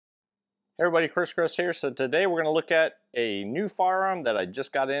Hey everybody, Grest here. So today we're going to look at a new firearm that I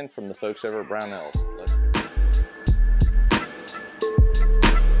just got in from the folks over at Brownells.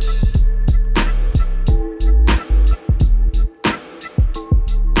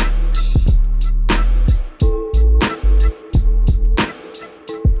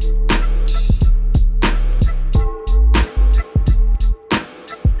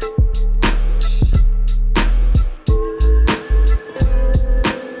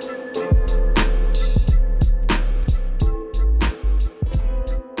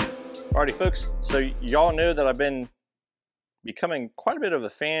 Alrighty folks, so y'all know that I've been becoming quite a bit of a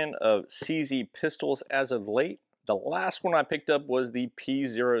fan of CZ pistols as of late. The last one I picked up was the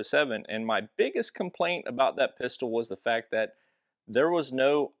P-07, and my biggest complaint about that pistol was the fact that there was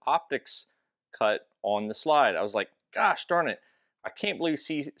no optics cut on the slide. I was like, gosh darn it, I can't believe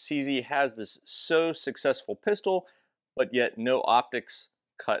CZ has this so successful pistol, but yet no optics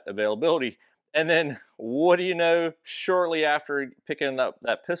cut availability. And then, what do you know, shortly after picking up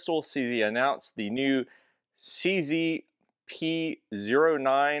that pistol, CZ announced the new CZ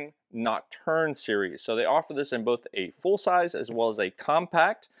P-09 Nocturne series. So they offer this in both a full size as well as a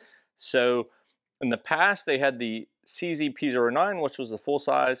compact. So in the past, they had the CZ P-09, which was the full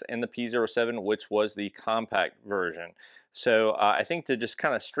size, and the P-07, which was the compact version. So I think to just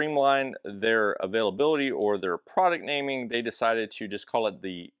kind of streamline their availability or their product naming, they decided to just call it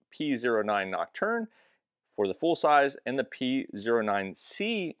the P-09 Nocturne for the full size and the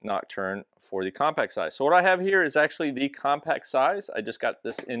P-09C Nocturne for the compact size. So what I have here is actually the compact size. I just got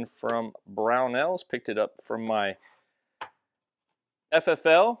this in from Brownells, picked it up from my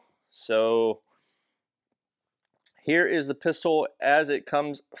FFL. So here is the pistol as it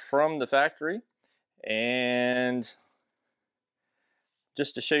comes from the factory. And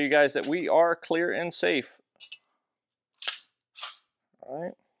just to show you guys that we are clear and safe. All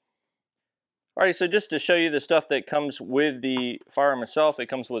right. Alrighty, so just to show you the stuff that comes with the firearm itself, it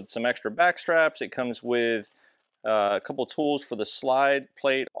comes with some extra back straps, it comes with a couple tools for the slide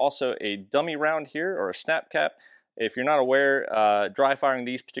plate, also a dummy round here, or a snap cap. If you're not aware, dry firing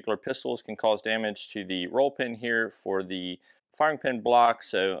these particular pistols can cause damage to the roll pin here for the firing pin block,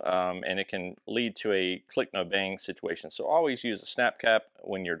 and it can lead to a click no bang situation. So always use a snap cap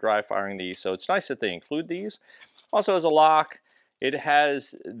when you're dry firing these. So it's nice that they include these. Also as a lock, it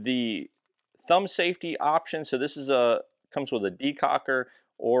has the thumb safety option. So this is comes with a decocker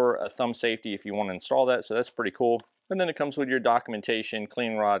or a thumb safety if you want to install that. So that's pretty cool. And then it comes with your documentation,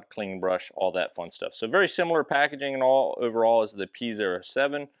 cleaning rod, cleaning brush, all that fun stuff. So very similar packaging and all overall as the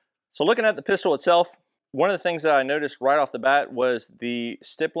P-07. So looking at the pistol itself, one of the things that I noticed right off the bat was the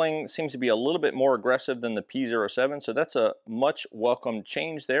stippling seems to be a little bit more aggressive than the P-07. So that's a much welcome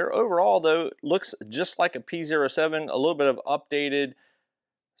change there. Overall though, it looks just like a P-07, a little bit of updated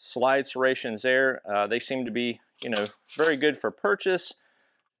slide serrations there. They seem to be, very good for purchase.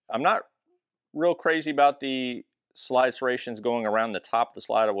 I'm not real crazy about the slide serrations going around the top of the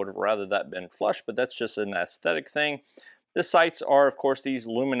slide. I would have rather that been flush, but that's just an aesthetic thing. The sights are, of course, these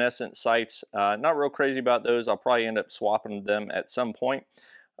luminescent sights. Not real crazy about those. I'll probably end up swapping them at some point.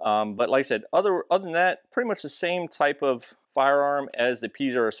 But like I said, other than that, pretty much the same type of firearm as the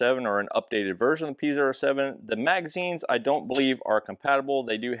P-07 or an updated version of the P-07. The magazines I don't believe are compatible.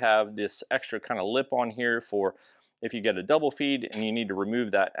 They do have this extra kind of lip on here for if you get a double feed and you need to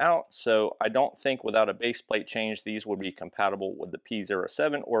remove that out. So I don't think without a base plate change these would be compatible with the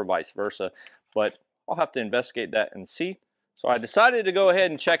P-07 or vice versa, but I'll have to investigate that and see. So I decided to go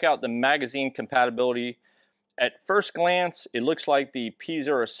ahead and check out the magazine compatibility. At first glance, it looks like the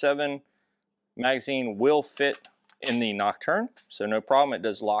P-07 magazine will fit in the Nocturne, so no problem, it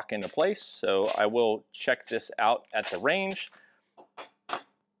does lock into place. So I will check this out at the range.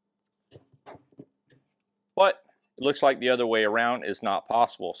 But it looks like the other way around is not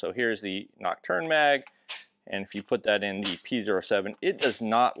possible. So here's the Nocturne mag, and if you put that in the P-07, it does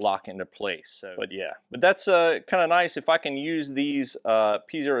not lock into place. So, but that's kind of nice. If I can use these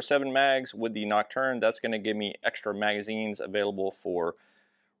P-07 mags with the Nocturne, that's going to give me extra magazines available for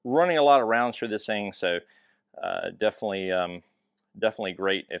running a lot of rounds through this thing. So definitely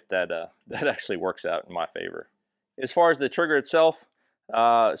great if that actually works out in my favor. As far as the trigger itself,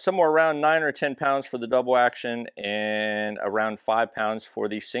 somewhere around 9 or 10 pounds for the double action and around 5 pounds for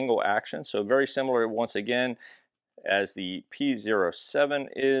the single action. So very similar once again as the P-07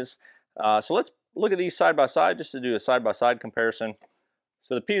 is. So let's look at these side by side just to do a side by side comparison.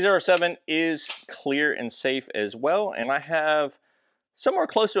 So the P-07 is clear and safe as well, and I have somewhere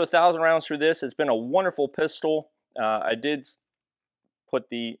close to 1,000 rounds through this. It's been a wonderful pistol. I did put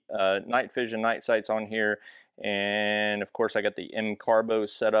the night vision night sights on here, and of course I got the M Carbo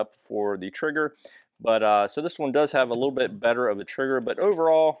set up for the trigger. But so this one does have a little bit better of a trigger, but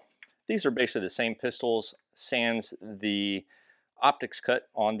overall these are basically the same pistols sans the optics cut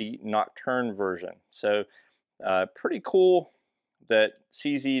on the Nocturne version. So pretty cool that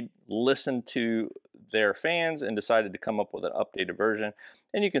CZ listened to their fans and decided to come up with an updated version.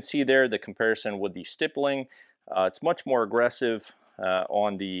 And you can see there the comparison with the stippling. It's much more aggressive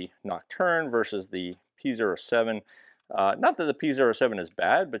on the Nocturne versus the P-07. Not that the P-07 is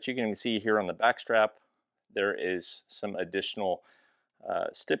bad, but you can see here on the back strap there is some additional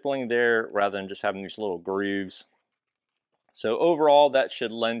stippling there rather than just having these little grooves. So overall that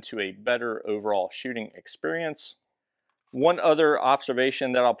should lend to a better overall shooting experience. One other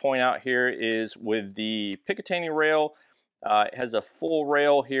observation that I'll point out here is with the Picatinny rail, it has a full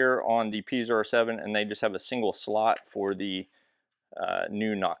rail here on the P-07 and they just have a single slot for the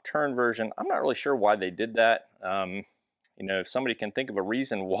new Nocturne version. I'm not really sure why they did that. You know, if somebody can think of a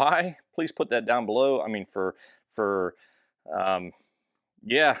reason why, please put that down below. I mean,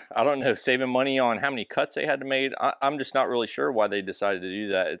 yeah, I don't know, saving money on how many cuts they had to make. I'm just not really sure why they decided to do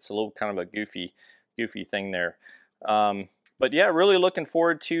that. It's a little kind of a goofy thing there. But yeah, really looking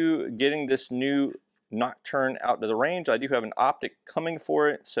forward to getting this new Nocturne out to the range. I do have an optic coming for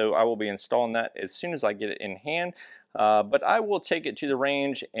it, so I will be installing that as soon as I get it in hand. But I will take it to the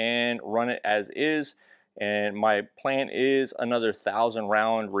range and run it as is. And my plan is another 1,000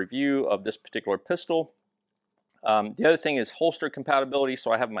 round review of this particular pistol. The other thing is holster compatibility.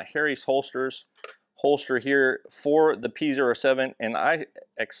 So I have my Harry's holster here for the P-07, and I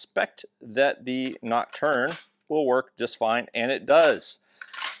expect that the Nocturne will work just fine, and it does.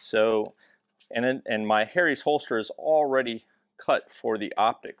 So, and my Harry's holster is already cut for the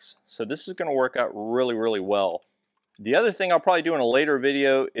optics. So this is going to work out really, really well. The other thing I'll probably do in a later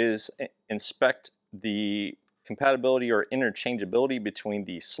video is inspect the compatibility or interchangeability between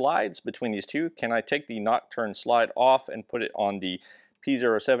the slides between these two. Can I take the Nocturne slide off and put it on the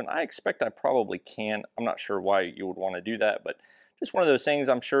P-07? I expect I probably can. I'm not sure why you would want to do that, but just one of those things.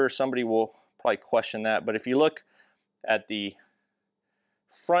 I'm sure somebody will probably question that. But if you look at the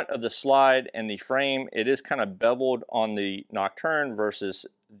front of the slide and the frame, it is kind of beveled on the Nocturne versus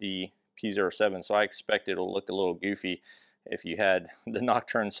the P-07. So I expect it'll look a little goofy if you had the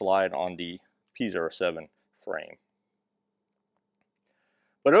Nocturne slide on the P-07 frame.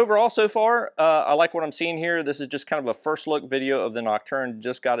 But overall, so far, I like what I'm seeing here. This is just kind of a first look video of the Nocturne.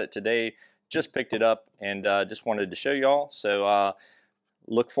 Just got it today, just picked it up, and just wanted to show y'all. So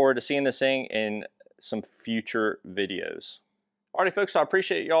look forward to seeing this thing in some future videos. Alrighty folks, so I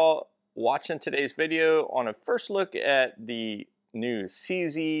appreciate y'all watching today's video on a first look at the new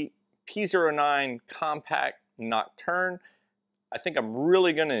CZ P-09 Compact Nocturne. I think I'm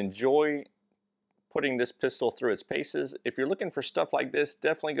really going to enjoy putting this pistol through its paces. If you're looking for stuff like this,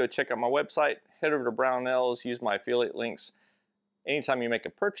 definitely go check out my website. Head over to Brownells, use my affiliate links. Anytime you make a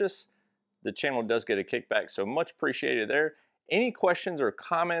purchase, the channel does get a kickback, so much appreciated there. Any questions or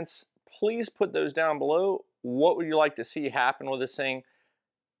comments, please put those down below. What would you like to see happen with this thing?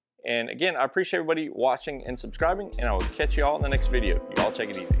 And again, I appreciate everybody watching and subscribing, and I will catch you all in the next video. You all take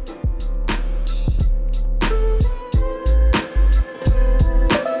it easy.